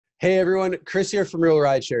Hey everyone, Chris here from Real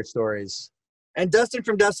Rideshare Stories. And Dustin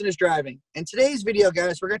from Dustin is Driving. In today's video,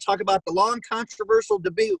 guys, we're going to talk about the long controversial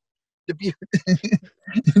debut. Debate.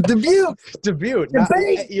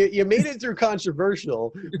 You made it through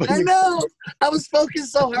controversial. But I know. I was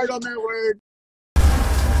focused so hard on that word.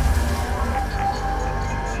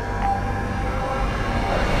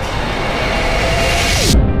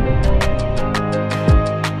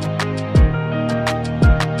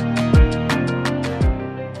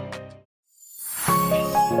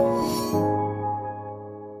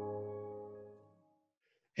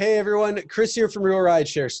 Hey everyone, Chris here from Real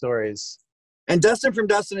Rideshare Stories. And Dustin from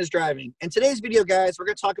Dustin is Driving. In today's video, guys, we're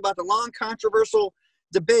going to talk about the long controversial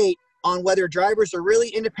debate on whether drivers are really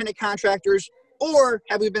independent contractors or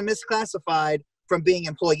have we been misclassified from being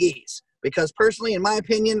employees. Because personally, in my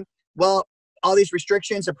opinion, well, all these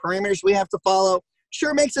restrictions and parameters we have to follow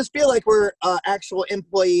sure makes us feel like we're actual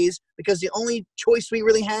employees, because the only choice we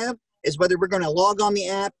really have is whether we're going to log on the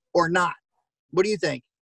app or not. What do you think?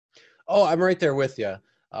 Oh, I'm right there with you.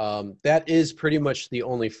 That is pretty much the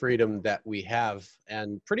only freedom that we have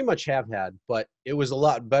and pretty much have had, but it was a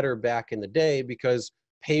lot better back in the day because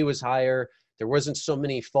pay was higher. There wasn't so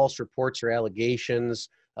many false reports or allegations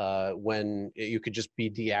when you could just be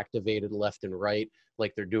deactivated left and right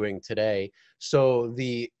like they're doing today. So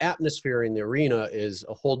the atmosphere in the arena is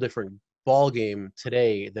a whole different ball game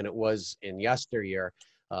today than it was in yesteryear.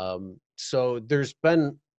 So there's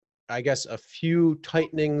been, I guess, a few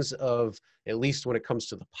tightenings of, at least when it comes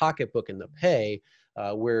to the pocketbook and the pay,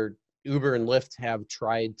 where Uber and Lyft have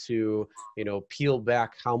tried to, peel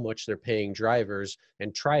back how much they're paying drivers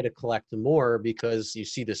and try to collect more, because you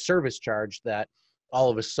see the service charge that all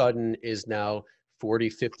of a sudden is now 40,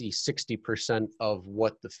 50, 60% of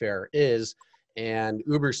what the fare is. And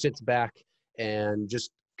Uber sits back and just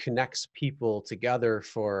connects people together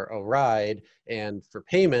for a ride and for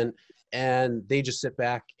payment, and they just sit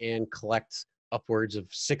back and collect upwards of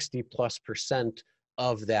 60+%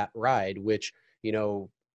 of that ride, which,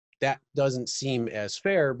 that doesn't seem as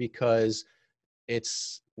fair, because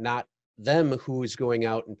it's not them who's going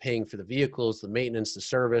out and paying for the vehicles, the maintenance, the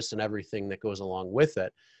service, and everything that goes along with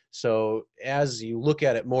it. So as you look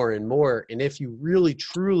at it more and more, and if you really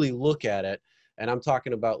truly look at it, and I'm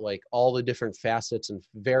talking about like all the different facets and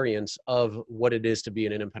variants of what it is to be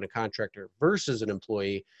an independent contractor versus an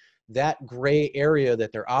employee, that gray area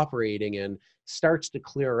that they're operating in starts to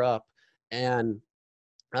clear up. And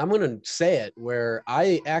I'm going to say it, where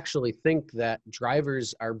I actually think that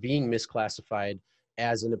drivers are being misclassified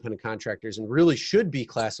as independent contractors and really should be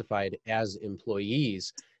classified as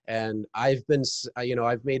employees. And I've been,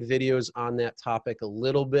 I've made videos on that topic a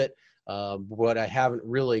little bit, but I haven't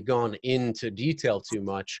really gone into detail too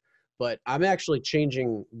much. But I'm actually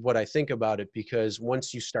changing what I think about it, because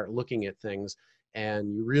once you start looking at things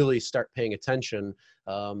and you really start paying attention,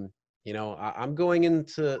 I'm going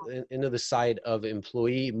into the side of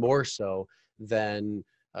employee more so than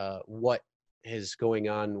what is going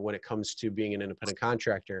on when it comes to being an independent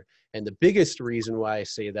contractor. And the biggest reason why I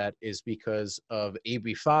say that is because of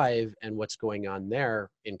AB5 and what's going on there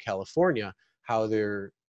in California, how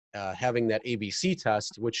they're having that ABC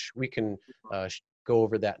test, which we can go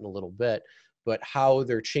over that in a little bit, but how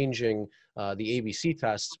they're changing the ABC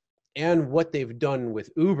test and what they've done with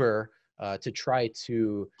Uber to try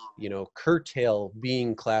to, curtail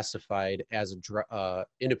being classified as a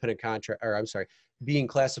independent contractor, or I'm sorry, being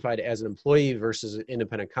classified as an employee versus an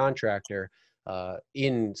independent contractor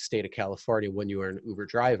in state of California when you are an Uber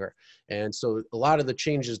driver. And so a lot of the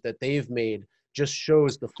changes that they've made just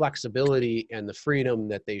shows the flexibility and the freedom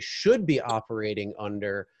that they should be operating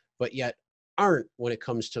under, but yet aren't when it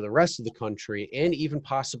comes to the rest of the country and even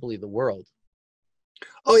possibly the world.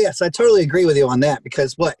 Oh, yes, I totally agree with you on that,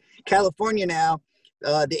 because California now,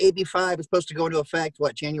 the AB5 is supposed to go into effect,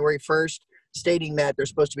 January 1st, stating that they're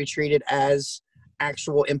supposed to be treated as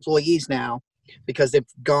actual employees now, because they've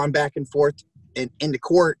gone back and forth in the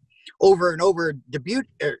court over and over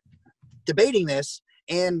debating this.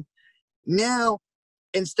 And now,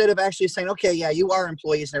 instead of actually saying, okay, yeah, you are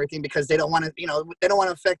employees and everything, because they don't want to, they don't want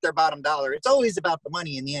to affect their bottom dollar. It's always about the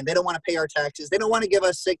money in the end. They don't want to pay our taxes. They don't want to give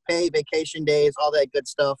us sick pay, vacation days, all that good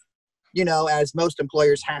stuff, as most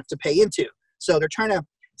employers have to pay into. So they're trying to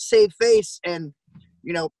save face and,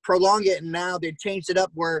 prolong it. And now they've changed it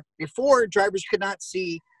up where before drivers could not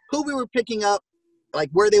see who we were picking up, like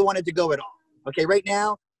where they wanted to go at all. Okay, right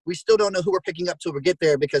now, we still don't know who we're picking up till we get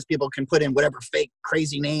there, because people can put in whatever fake,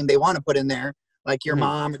 crazy name they want to put in there, like your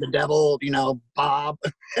mom or the devil, Bob.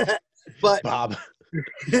 But Bob.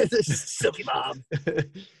 Silky Bob.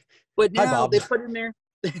 But now they put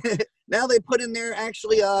in there,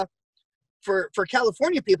 actually for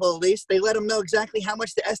California people, at least, they let them know exactly how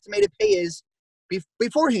much the estimated pay is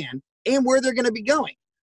beforehand and where they're going to be going.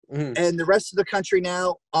 Mhm. And the rest of the country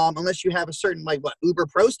now, unless you have a certain, like, what, Uber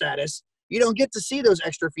Pro status, you don't get to see those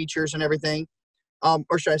extra features and everything.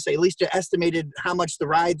 Or should I say, at least you estimated how much the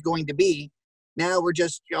ride's going to be. Now we're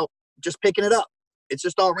just, just picking it up. It's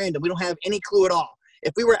just all random. We don't have any clue at all.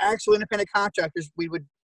 If we were actual independent contractors, we would,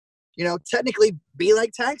 technically be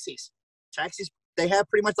like taxis. Taxis, they have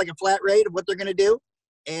pretty much like a flat rate of what they're going to do,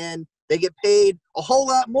 and they get paid a whole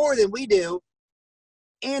lot more than we do,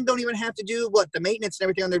 and don't even have to do the maintenance and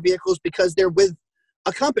everything on their vehicles because they're with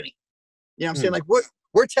a company. You know what I'm saying? Like,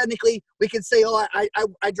 we're technically, we can say, oh,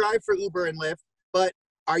 I drive for Uber and Lyft, but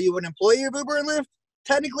are you an employee of Uber and Lyft?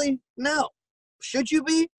 Technically, no. Should you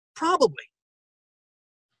be? Probably.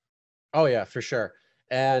 Oh yeah, for sure.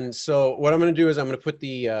 And so what I'm going to do is I'm going to put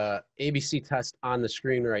the ABC test on the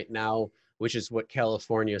screen right now, which is what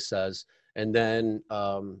California says. And then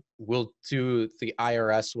we'll do the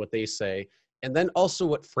IRS, what they say. And then also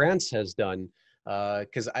what France has done,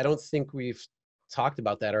 because I don't think we've talked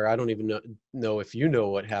about that, or I don't even know if you know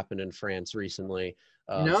what happened in France recently.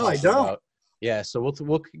 No, I don't. Yeah, so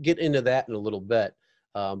we'll get into that in a little bit.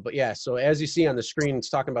 But yeah, so as you see on the screen, it's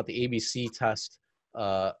talking about the ABC test,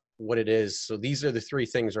 what it is. So these are the three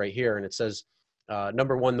things right here. And it says,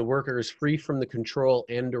 number one, the worker is free from the control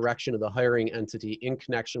and direction of the hiring entity in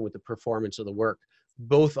connection with the performance of the work,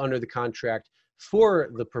 both under the contract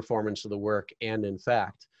for the performance of the work and in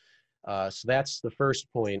fact. So that's the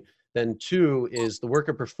first point. Then two is the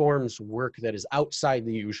worker performs work that is outside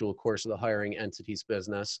the usual course of the hiring entity's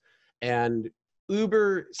business. And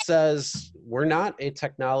Uber says we're not a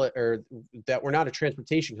that we're not a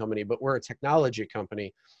transportation company, but we're a technology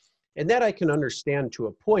company. And that I can understand to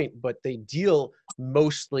a point, but they deal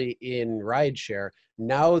mostly in rideshare.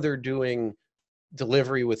 Now they're doing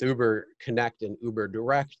delivery with Uber Connect and Uber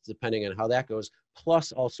Direct, depending on how that goes,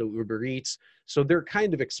 plus also Uber Eats. So they're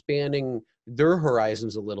kind of expanding their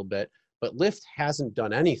horizons a little bit, but Lyft hasn't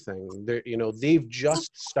done anything. They've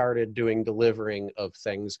just started doing delivering of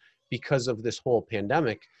things because of this whole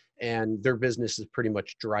pandemic, and their business is pretty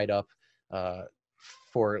much dried up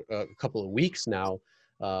for a couple of weeks now.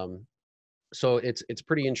 So it's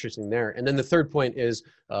pretty interesting there. And then the third point is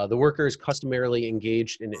the worker is customarily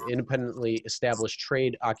engaged in an independently established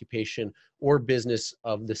trade, occupation, or business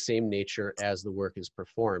of the same nature as the work is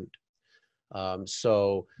performed. And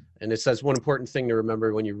it says one important thing to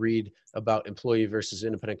remember when you read about employee versus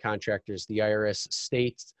independent contractors, the IRS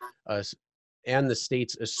states and the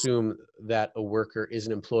states assume that a worker is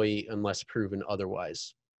an employee unless proven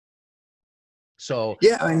otherwise. So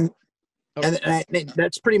yeah, and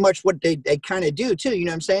that's pretty much what they kind of do too. You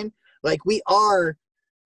know what I'm saying? Like we are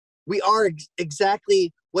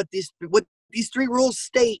exactly what these three rules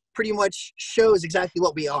state. Pretty much shows exactly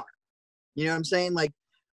what we are. You know what I'm saying? Like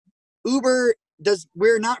Uber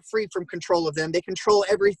we're not free from control of them. They control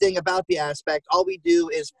everything about the aspect. All we do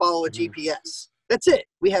is follow a GPS. That's it.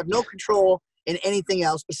 We have no control in anything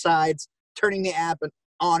else besides turning the app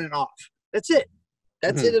on and off. That's it.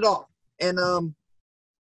 That's it at all. And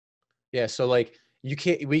yeah, so like you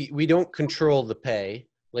can't, we don't control the pay.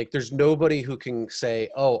 Like there's nobody who can say,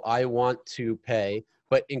 oh, I want to pay.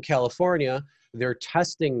 But in California, they're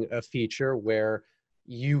testing a feature where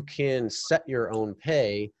you can set your own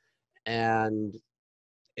pay. And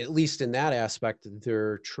at least in that aspect,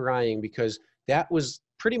 they're trying, because that was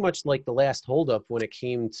pretty much like the last holdup when it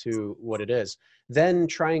came to what it is. Then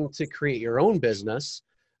trying to create your own business.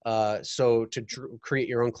 So to create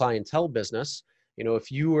your own clientele business,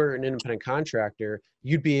 if you were an independent contractor,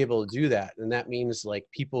 you'd be able to do that. And that means like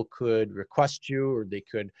people could request you, or they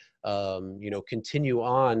could, continue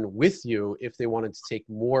on with you if they wanted to take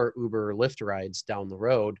more Uber or Lyft rides down the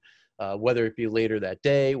road, whether it be later that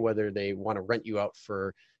day, whether they want to rent you out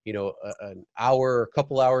for, an hour, a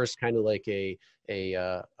couple hours, kind of like a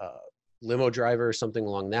limo driver or something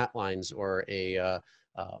along that lines, or a,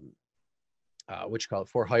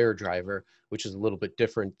 for hire driver, which is a little bit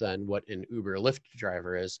different than what an Uber or Lyft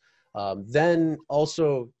driver is. Then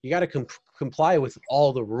also you got to comply with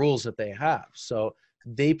all the rules that they have. So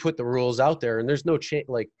they put the rules out there, and there's no change.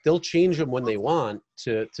 Like they'll change them when they want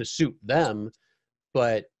to suit them.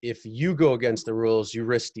 But if you go against the rules, you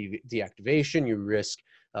risk deactivation, you risk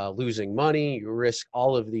losing money, you risk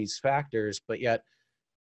all of these factors, but yet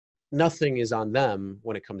nothing is on them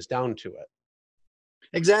when it comes down to it.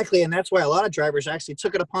 Exactly. And that's why a lot of drivers actually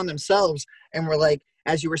took it upon themselves and were like,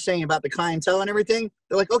 as you were saying about the clientele and everything,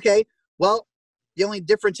 they're like, okay, well, the only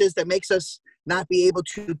difference is that makes us not be able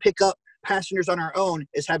to pick up passengers on our own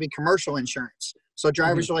is having commercial insurance. So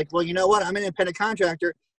drivers are like, well, you know what? I'm an independent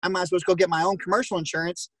contractor. I might as well just go get my own commercial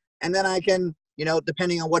insurance, and then I can, you know,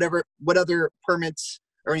 depending on what other permits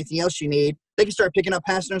or anything else you need, they can start picking up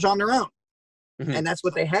passengers on their own. Mhm. And that's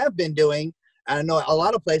what they have been doing. I know a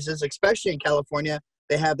lot of places, especially in California,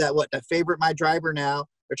 they have that favorite my driver now.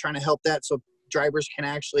 They're trying to help that so drivers can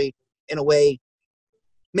actually, in a way,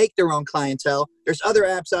 make their own clientele. There's other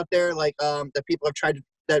apps out there like that people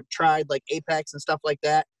have tried like Apex and stuff like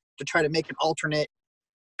that to try to make an alternate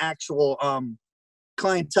actual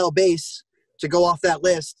clientele base to go off that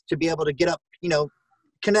list to be able to get up, you know,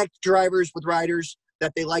 connect drivers with riders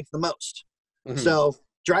that they like the most. Mhm. So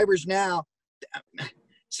drivers now,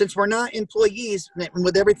 since we're not employees,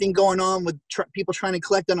 with everything going on with people trying to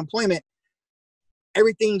collect unemployment,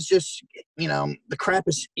 everything's just, you know, the crap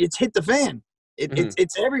it's hit the fan.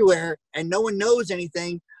 It's everywhere, and no one knows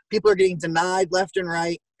anything. People are getting denied left and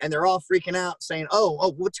right, and they're all freaking out saying,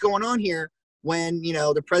 oh, what's going on here? When, you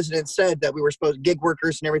know, the president said that we were gig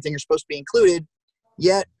workers and everything are supposed to be included,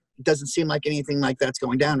 yet it doesn't seem like anything like that's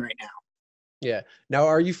going down right now. Yeah. Now,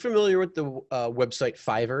 are you familiar with the website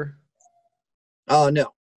Fiverr? Oh,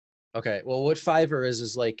 no. Okay. Well, what Fiverr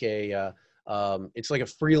is like it's like a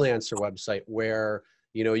freelancer website where,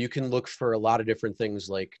 you know, you can look for a lot of different things,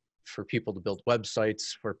 like for people to build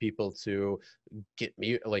websites, for people to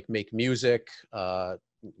make music,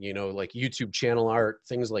 you know, like YouTube channel art,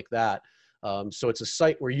 things like that. So it's a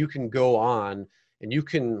site where you can go on and you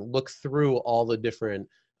can look through all the different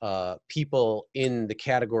people in the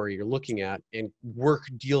category you're looking at and work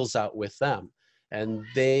deals out with them. And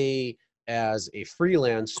they, as a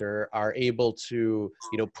freelancer, are able to,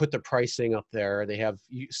 you know, put the pricing up there. They have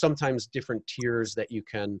sometimes different tiers that you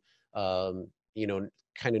can, you know,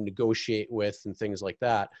 kind of negotiate with and things like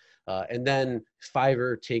that. And then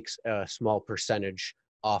Fiverr takes a small percentage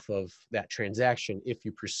off of that transaction if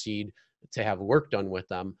you proceed to have work done with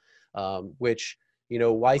them, which, you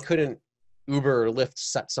know, why couldn't Uber or Lyft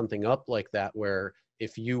set something up like that, where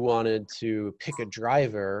if you wanted to pick a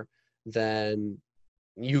driver, then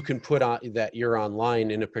you can put on that you're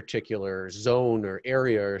online in a particular zone or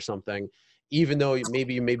area or something, even though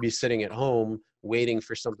maybe you may be sitting at home waiting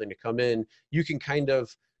for something to come in, you can kind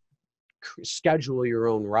of schedule your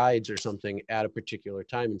own rides or something at a particular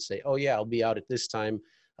time and say, oh yeah, I'll be out at this time,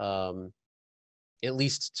 at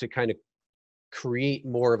least to kind of create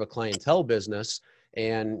more of a clientele business,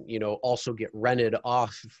 and, you know, also get rented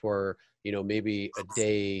off for, you know, maybe a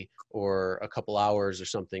day or a couple hours or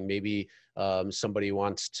something. Maybe somebody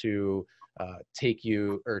wants to take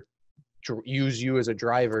you or use you as a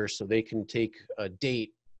driver so they can take a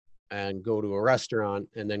date and go to a restaurant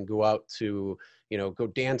and then go out to, you know, go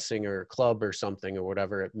dancing or club or something or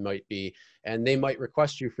whatever it might be. And they might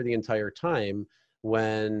request you for the entire time,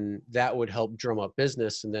 when that would help drum up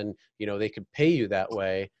business, and then, you know, they could pay you that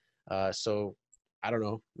way. So I don't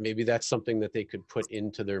know, maybe that's something that they could put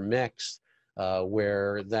into their mix,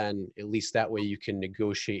 where then at least that way you can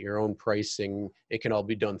negotiate your own pricing. It can all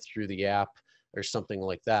be done through the app or something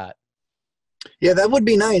like that. Yeah, that would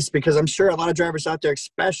be nice, because I'm sure a lot of drivers out there,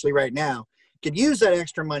 especially right now, could use that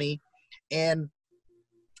extra money. And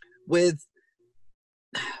with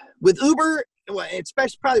Uber, well,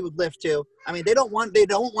 especially probably with Lyft too, I mean, they don't want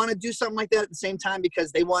to do something like that at the same time,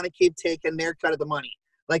 because they want to keep taking their cut of the money.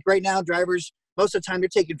 Like right now, drivers, most of the time, they're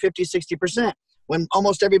taking 50-60%. When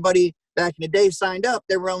almost everybody back in the day signed up,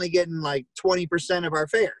 they were only getting like 20% of our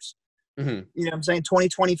fares. Mm-hmm. You know what I'm saying?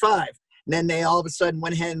 20-25. And then they all of a sudden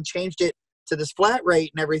went ahead and changed it to this flat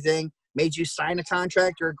rate and everything, made you sign a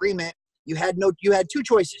contract or agreement. You had two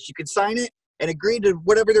choices. You could sign it and agree to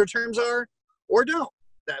whatever their terms are, or don't.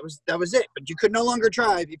 That was it. But you could no longer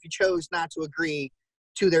drive if you chose not to agree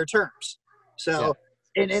to their terms. So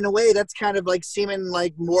in a way, that's kind of like seeming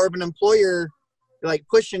like more of an employer, like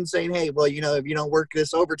pushing, saying, hey, well, you know, if you don't work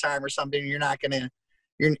this overtime or something, you're not gonna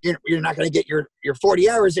get your 40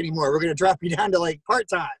 hours anymore. We're gonna drop you down to like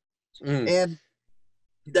part-time. And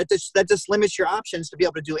that just limits your options to be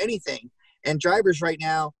able to do anything. And drivers right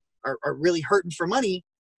now are really hurting for money,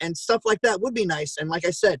 and stuff like that would be nice. And like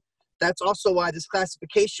I said, that's also why this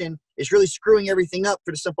classification is really screwing everything up,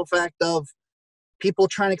 for the simple fact of people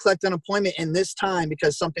trying to collect unemployment in this time,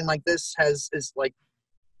 because something like this is like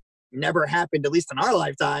never happened, at least in our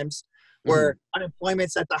lifetimes, where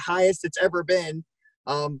unemployment's at the highest it's ever been.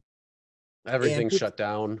 Everything's shut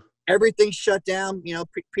down. Everything's shut down. You know,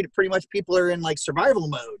 pretty much people are in like survival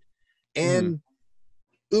mode, and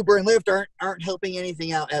Uber and Lyft aren't helping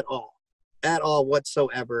anything out at all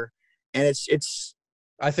whatsoever. And it's.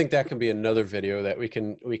 I think that can be another video that we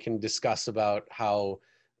can discuss about how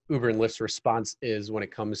Uber and Lyft's response is when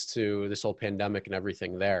it comes to this whole pandemic and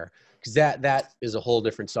everything there, because that is a whole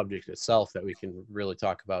different subject itself that we can really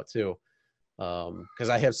talk about too. Because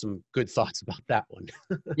I have some good thoughts about that one.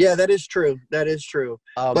 Yeah, that is true. That is true.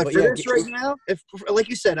 But for yeah, this right now, if like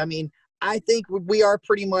you said, I mean, I think we are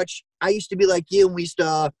pretty much. I used to be like you, and we used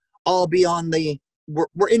to all be on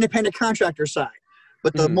we're independent contractor side.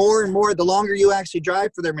 But the more and more, the longer you actually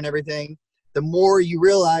drive for them and everything, the more you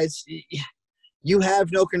realize you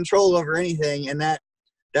have no control over anything, and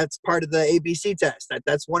that's part of the ABC test.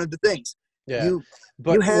 That's one of the things. Yeah, you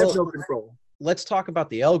have no control. Let's talk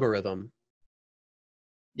about the algorithm.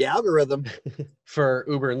 The algorithm for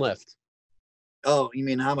Uber and Lyft. Oh, you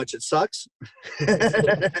mean how much it sucks?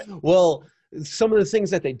 Well, some of the things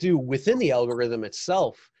that they do within the algorithm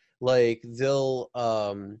itself, like they'll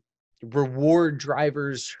reward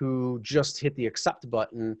drivers who just hit the accept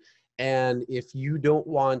button. And if you don't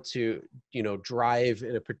want to, drive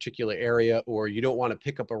in a particular area, or you don't want to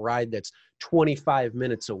pick up a ride that's 25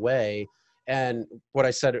 minutes away, and what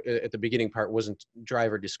I said at the beginning part wasn't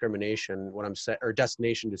driver discrimination, what I'm saying, or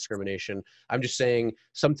destination discrimination. I'm just saying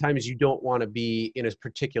sometimes you don't want to be in a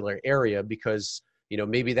particular area because,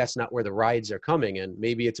 maybe that's not where the rides are coming in.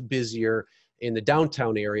 Maybe it's busier in the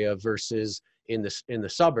downtown area versus in the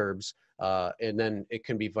suburbs. And then it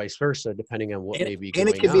can be vice versa depending on what may be going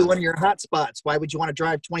on. And it can be one of your hot spots. Why would you want to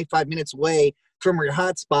drive 25 minutes away from your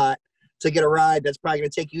hot spot to get a ride that's probably going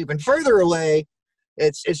to take you even further away?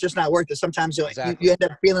 It's just not worth it. Sometimes you end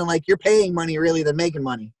up feeling like you're paying money really than making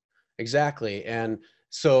money. Exactly. And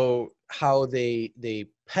so how they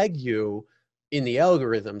peg you in the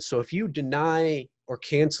algorithm. So if you deny or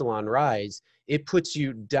cancel on rides, it puts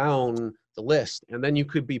you down the list. And then you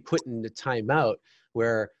could be put into timeout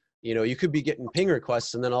where, you could be getting ping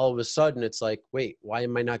requests, and then all of a sudden it's like, wait, why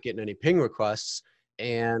am I not getting any ping requests?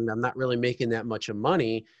 And I'm not really making that much of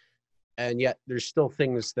money. And yet there's still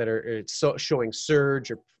things that are showing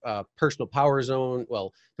surge or personal power zone.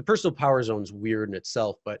 Well, the personal power zone is weird in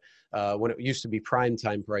itself, but when it used to be prime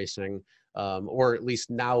time pricing, or at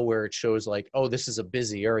least now where it shows like, oh, this is a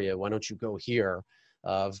busy area, why don't you go here?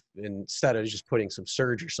 Instead of just putting some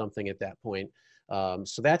surge or something at that point.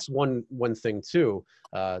 So that's one thing too.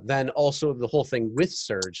 Then also the whole thing with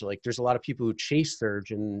surge, like there's a lot of people who chase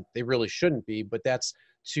surge and they really shouldn't be, but that's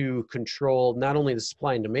to control not only the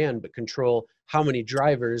supply and demand, but control how many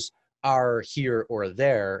drivers are here or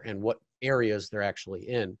there and what areas they're actually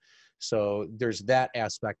in. So there's that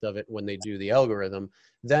aspect of it when they do the algorithm.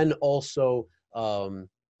 Then also,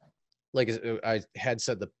 like I had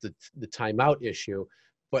said, the timeout issue,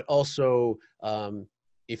 but also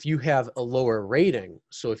if you have a lower rating,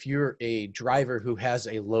 so if you're a driver who has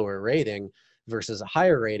a lower rating versus a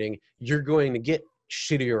higher rating, you're going to get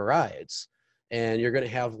shittier rides. And you're going to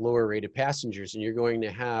have lower rated passengers, and you're going to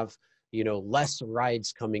have, less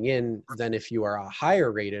rides coming in than if you are a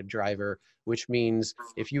higher rated driver, which means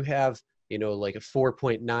if you have, like a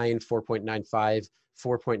 4.9, 4.95,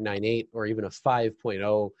 4.98, or even a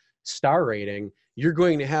 5.0 star rating, you're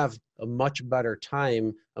going to have a much better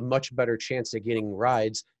time, a much better chance of getting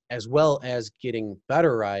rides, as well as getting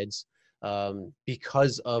better rides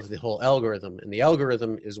because of the whole algorithm. And the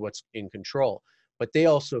algorithm is what's in control. But they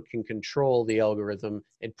also can control the algorithm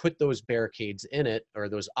and put those barricades in it, or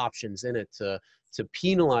those options in it, to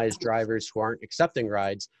penalize drivers who aren't accepting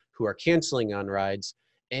rides, who are canceling on rides,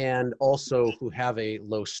 and also who have a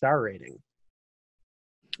low star rating.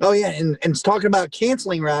 Oh yeah, and talking about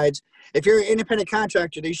canceling rides, if you're an independent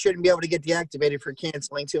contractor, they shouldn't be able to get deactivated for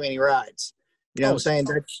canceling too many rides. You know what I'm saying?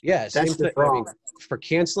 That's same thing. I mean, for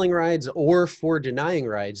canceling rides or for denying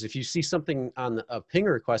rides, if you see something on a ping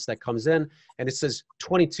request that comes in and it says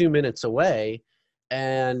 22 minutes away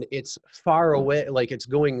and it's far away, like it's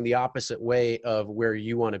going the opposite way of where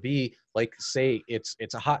you want to be, like say it's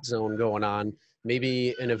a hot zone going on,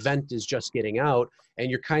 maybe an event is just getting out and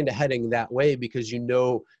you're kind of heading that way because you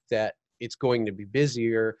know that it's going to be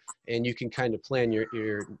busier and you can kind of plan your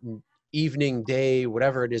evening, day,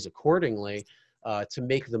 whatever it is accordingly. To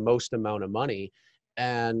make the most amount of money.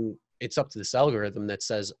 And it's up to this algorithm that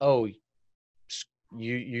says, oh,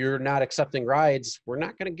 you're not accepting rides, we're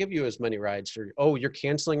not going to give you as many rides. Or, oh, you're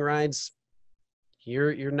canceling rides,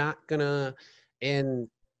 you're not gonna. And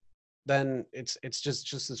then it's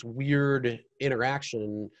just this weird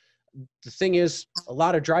interaction. The thing is, a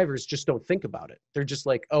lot of drivers just don't think about it. They're just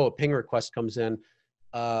like, oh, a ping request comes in.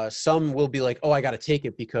 Some will be like, oh, I got to take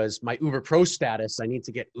it because my Uber Pro status, I need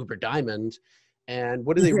to get Uber Diamond. And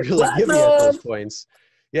what do they really give me at those points?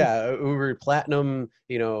 Yeah, Uber Platinum,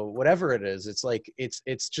 whatever it is. It's like,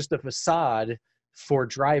 it's just a facade for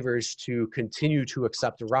drivers to continue to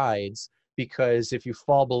accept rides because if you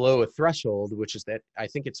fall below a threshold, which is that, I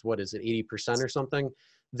think it's, what is it, 80% or something,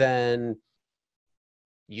 then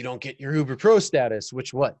you don't get your Uber Pro status,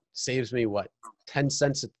 which saves me 10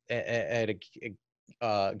 cents at a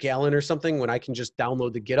gallon or something, when I can just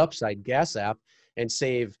download the GetUpside gas app and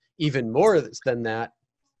save even more than that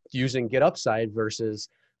using GetUpside versus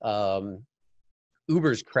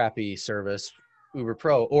Uber's crappy service, Uber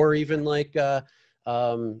Pro, or even like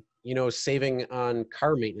saving on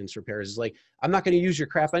car maintenance repairs. Is like, I'm not going to use your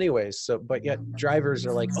crap anyways. So, but yet drivers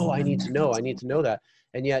are like, oh, I need to know that.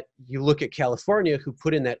 And yet you look at California, who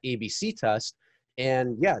put in that ABC test,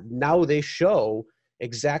 and yeah, now they show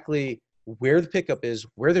exactly where the pickup is,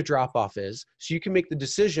 where the drop off is. So you can make the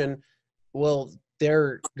decision, well,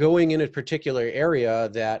 they're going in a particular area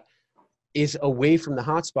that is away from the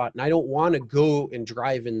hotspot, and I don't want to go and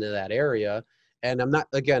drive into that area. And I'm not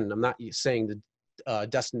saying the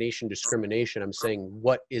destination discrimination. I'm saying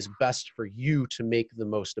what is best for you to make the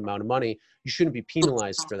most amount of money. You shouldn't be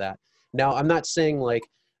penalized for that. Now, I'm not saying like,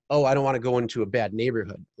 oh, I don't want to go into a bad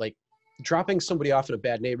neighborhood. Like, dropping somebody off in a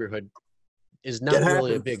bad neighborhood is not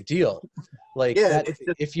really a big deal. Like, yeah,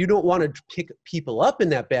 if you don't want to pick people up in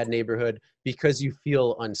that bad neighborhood because you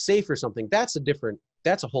feel unsafe or something, that's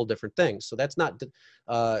a whole different thing. So that's not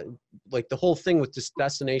like the whole thing with this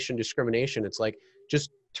destination discrimination. It's like,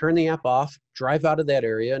 just turn the app off, drive out of that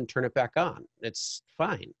area, and turn it back on. It's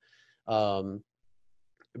fine.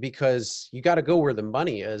 Because you got to go where the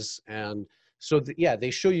money is. And so,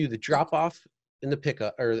 they show you the drop off and the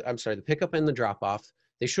pickup, the pickup and the drop off.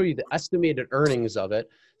 They show you the estimated earnings of it.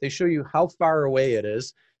 They show you how far away it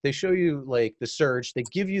is. They show you like the surge. They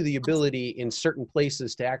give you the ability in certain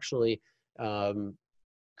places to actually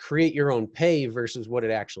create your own pay versus what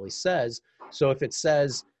it actually says. So if it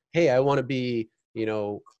says, hey, I want to be,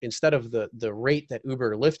 instead of the rate that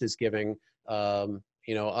Uber or Lyft is giving,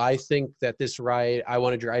 I think that this ride, I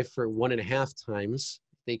want to drive for 1.5 times,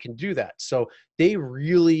 they can do that. So they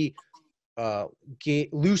really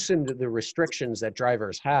loosened the restrictions that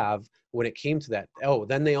drivers have when it came to that. Oh,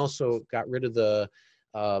 then they also got rid of the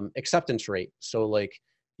acceptance rate. So like,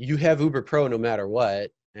 you have Uber Pro no matter what,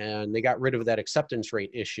 and they got rid of that acceptance rate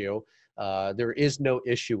issue. There is no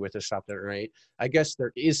issue with acceptance rate. I guess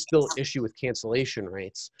there is still issue with cancellation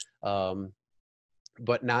rates,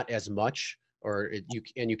 but not as much. Or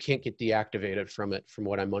you can't get deactivated from it, from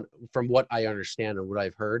what I understand and what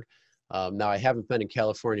I've heard. Now, I haven't been in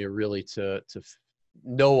California really to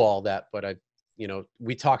know all that, but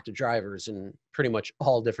we talk to drivers in pretty much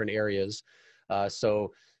all different areas.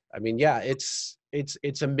 So, I mean, yeah, it's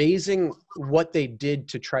amazing what they did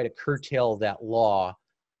to try to curtail that law,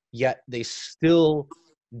 yet they still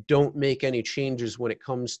don't make any changes when it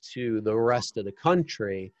comes to the rest of the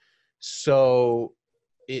country. So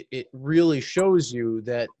it really shows you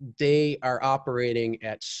that they are operating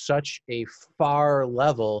at such a far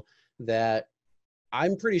level that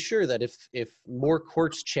I'm pretty sure that if more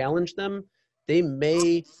courts challenge them, they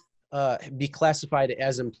may be classified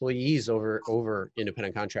as employees over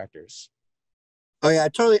independent contractors. Oh yeah, I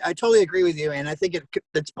totally agree with you, and I think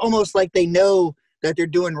it's almost like they know that they're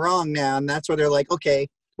doing wrong now, and that's why they're like, okay,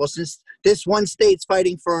 well, since this one state's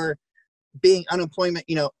fighting for being unemployment,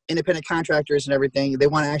 independent contractors and everything, they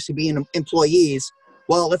want to actually be employees.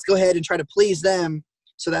 Well, let's go ahead and try to please them,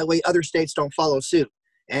 so that way other states don't follow suit.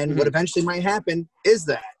 And what eventually might happen is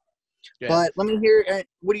that. Yeah. But let me hear,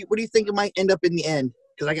 what do you think it might end up in the end?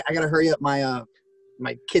 Because I got to hurry up. My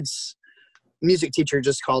my kid's music teacher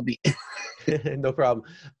just called me. No problem.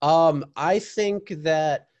 I think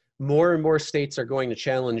that more and more states are going to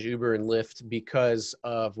challenge Uber and Lyft because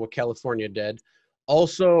of what California did.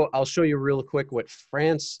 Also, I'll show you real quick what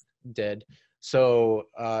France did. So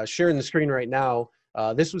sharing the screen right now,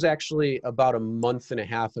 this was actually about a month and a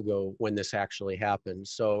half ago when this actually happened.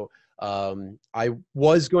 So I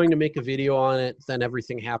was going to make a video on it, then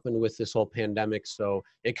everything happened with this whole pandemic, so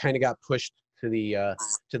it kind of got pushed to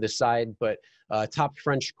the side. But top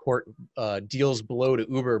French court deals blow to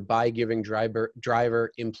Uber by giving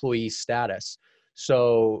driver employee status.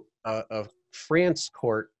 So a France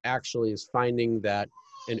court actually is finding that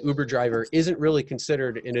an Uber driver isn't really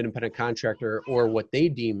considered an independent contractor, or what they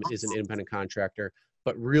deem is an independent contractor,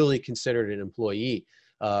 but really considered an employee.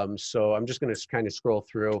 So I'm just going to kind of scroll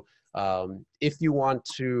through. If you want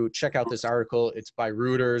to check out this article, it's by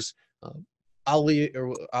Reuters.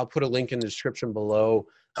 I'll put a link in the description below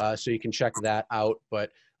so you can check that out.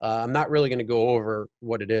 But I'm not really going to go over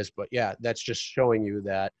what it is. But yeah, that's just showing you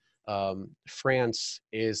that France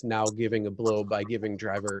is now giving a blow by giving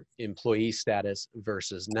driver employee status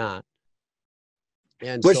versus not.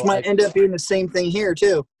 And which might end up being the same thing here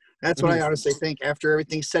too. That's what I honestly think. After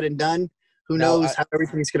everything's said and done, Who Now, knows how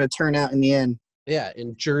everything's going to turn out in the end. yeah,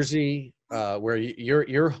 in Jersey, where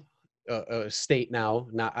you're state now,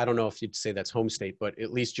 not, I don't know if you'd say that's home state, but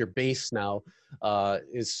at least your base now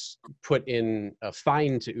is put in a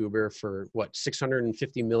fine to Uber for what,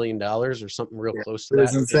 $650 million or something real close to It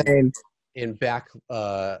was that. insane.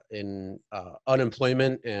 In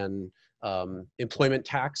unemployment and employment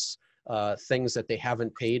tax, things that they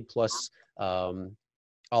haven't paid, plus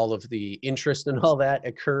all of the interest and all that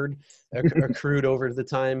accrued over the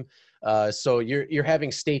time. So you're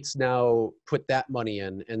having states now put that money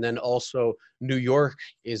in, and then also New York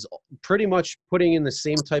is pretty much putting in the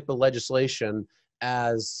same type of legislation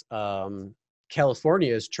as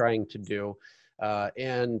California is trying to do,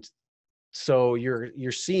 and so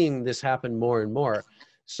you're seeing this happen more and more.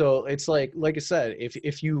 So it's like I said,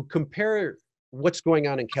 if you compare what's going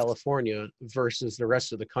on in California versus the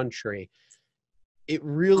rest of the country, it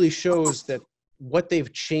really shows that what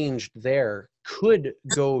they've changed there could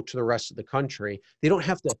go to the rest of the country. They don't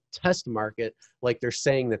have to test market like they're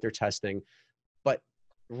saying that they're testing, but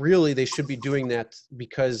really they should be doing that,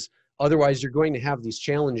 because otherwise you're going to have these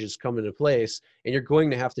challenges come into place and you're going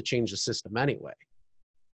to have to change the system anyway.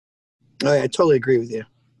 I totally agree with you.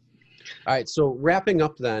 All right, so wrapping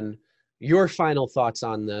up then, your final thoughts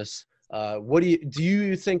on this. What do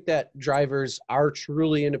you think that drivers are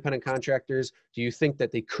truly independent contractors? Do you think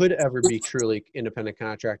that they could ever be truly independent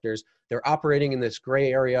contractors? They're operating in this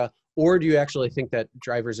gray area, or do you actually think that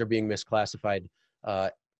drivers are being misclassified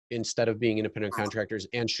instead of being independent contractors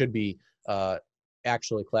and should be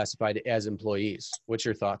actually classified as employees? What's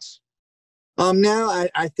your thoughts? Now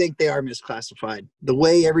I think they are misclassified. The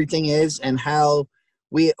way everything is and how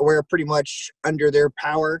we're pretty much under their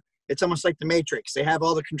power. It's almost like the Matrix. They have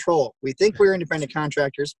all the control. We think we're independent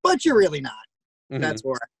contractors, but you're really not. Mm-hmm. That's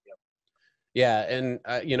where I feel. Yeah, and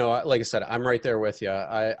like I said, I'm right there with you.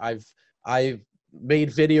 I've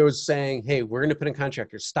made videos saying, hey, we're independent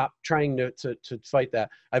contractors. Stop trying to fight that.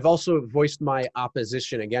 I've also voiced my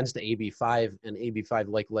opposition against AB5 and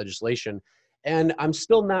AB5-like legislation, and I'm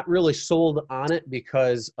still not really sold on it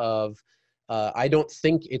because of I don't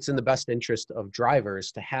think it's in the best interest of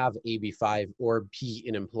drivers to have AB5 or be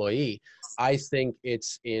an employee. I think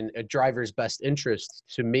it's in a driver's best interest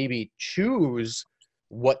to maybe choose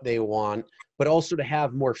what they want, but also to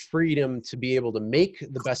have more freedom to be able to make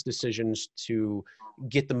the best decisions to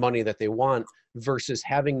get the money that they want, versus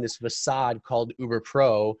having this facade called Uber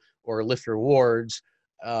Pro or Lyft Rewards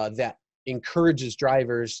that encourages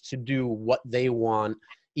drivers to do what they want,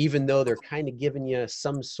 even though they're kind of giving you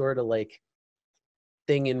some sort of like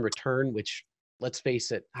thing in return, which, let's face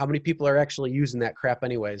it, how many people are actually using that crap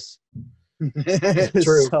anyways?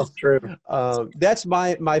 True. True. That's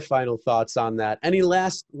my final thoughts on that. Any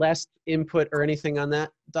last input or anything on that,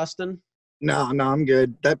 Dustin? No, I'm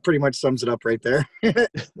good. That pretty much sums it up right there.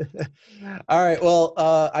 All right. Well,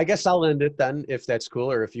 I guess I'll end it then, if that's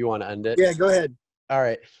cool, or if you want to end it. Yeah, go ahead. All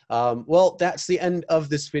right. Well, that's the end of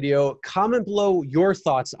this video. Comment below your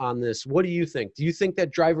thoughts on this. What do you think? Do you think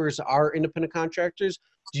that drivers are independent contractors?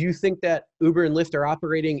 Do you think that Uber and Lyft are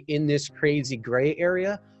operating in this crazy gray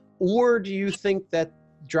area? Or do you think that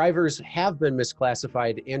drivers have been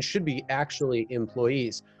misclassified and should be actually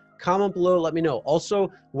employees? Comment below, let me know. Also,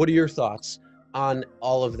 what are your thoughts on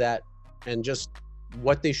all of that and just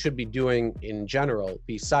what they should be doing in general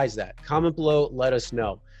besides that? Comment below, let us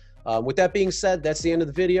know. With that being said, that's the end of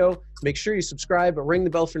the video. Make sure you subscribe, ring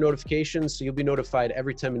the bell for notifications so you'll be notified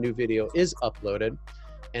every time a new video is uploaded.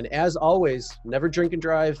 And as always, never drink and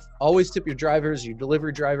drive. Always tip your drivers, your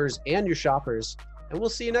delivery drivers, and your shoppers. And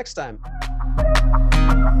we'll see you next time.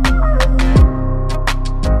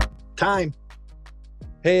 Time.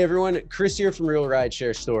 Hey everyone, Chris here from Real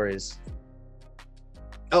Rideshare Stories.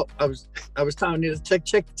 Oh, I was telling you to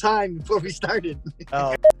check the time before we started.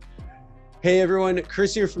 Oh. Hey everyone,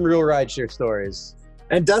 Chris here from Real Rideshare Stories.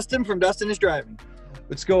 And Dustin from Dustin is Driving.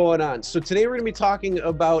 What's going on? So today we're going to be talking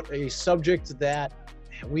about a subject that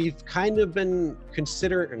we've kind of been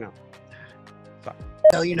considering.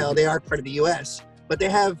 Well, you know, they are part of the U.S., but they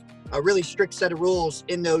have a really strict set of rules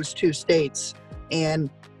in those two states. And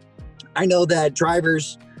I know that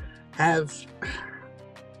drivers have...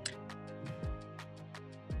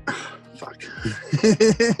 Fuck.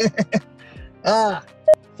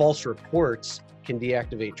 False reports can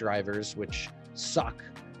deactivate drivers, which suck.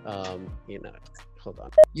 Hold on.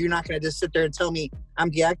 You're not going to just sit there and tell me I'm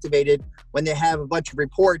deactivated when they have a bunch of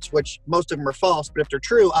reports, which most of them are false. But if they're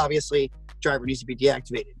true, obviously, driver needs to be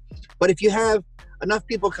deactivated. But if you have enough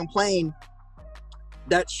people complain,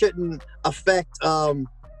 that shouldn't affect. Oh,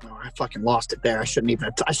 I fucking lost it there. I shouldn't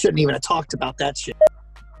even have talked about that shit.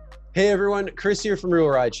 Hey everyone, Chris here from Real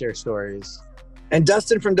Rideshare Stories. And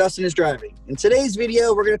Dustin from Dustin is Driving. In today's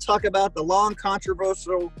video, we're going to talk about the long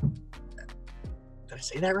controversial... Did I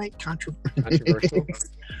say that right? Controversial?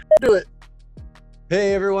 Do it.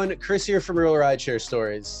 Hey everyone, Chris here from Real Rideshare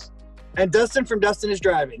Stories. And Dustin from Dustin is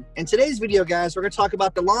Driving. In today's video, guys, we're going to talk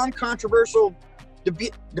about the long controversial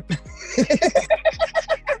debate.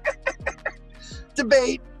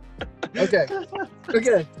 Okay.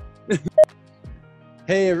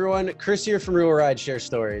 Hey everyone, Chris here from Real Rideshare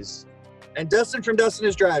Stories. And Dustin from Dustin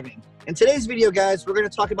is Driving. In today's video, guys, we're going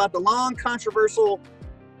to talk about the long controversial...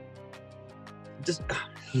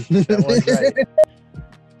 That was right.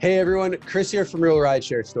 Hey everyone, Chris here from Real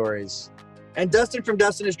Rideshare Stories. And Dustin from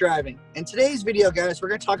Dustin is Driving. In today's video, guys, we're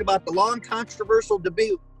going to talk about the long controversial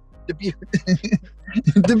debut. Debut.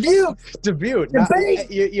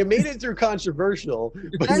 Debate. You made it through controversial.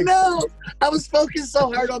 I know. I was focused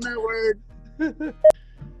so hard on that word.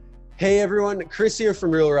 Hey everyone, Chris here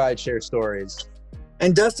from Real Rideshare Stories.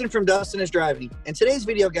 And Dustin from Dustin is Driving. In today's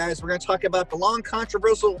video, guys, we're going to talk about the long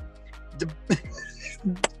controversial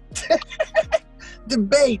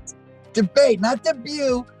debate, not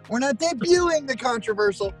debut. We're not debuting the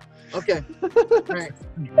controversial. Okay. All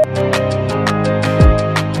right.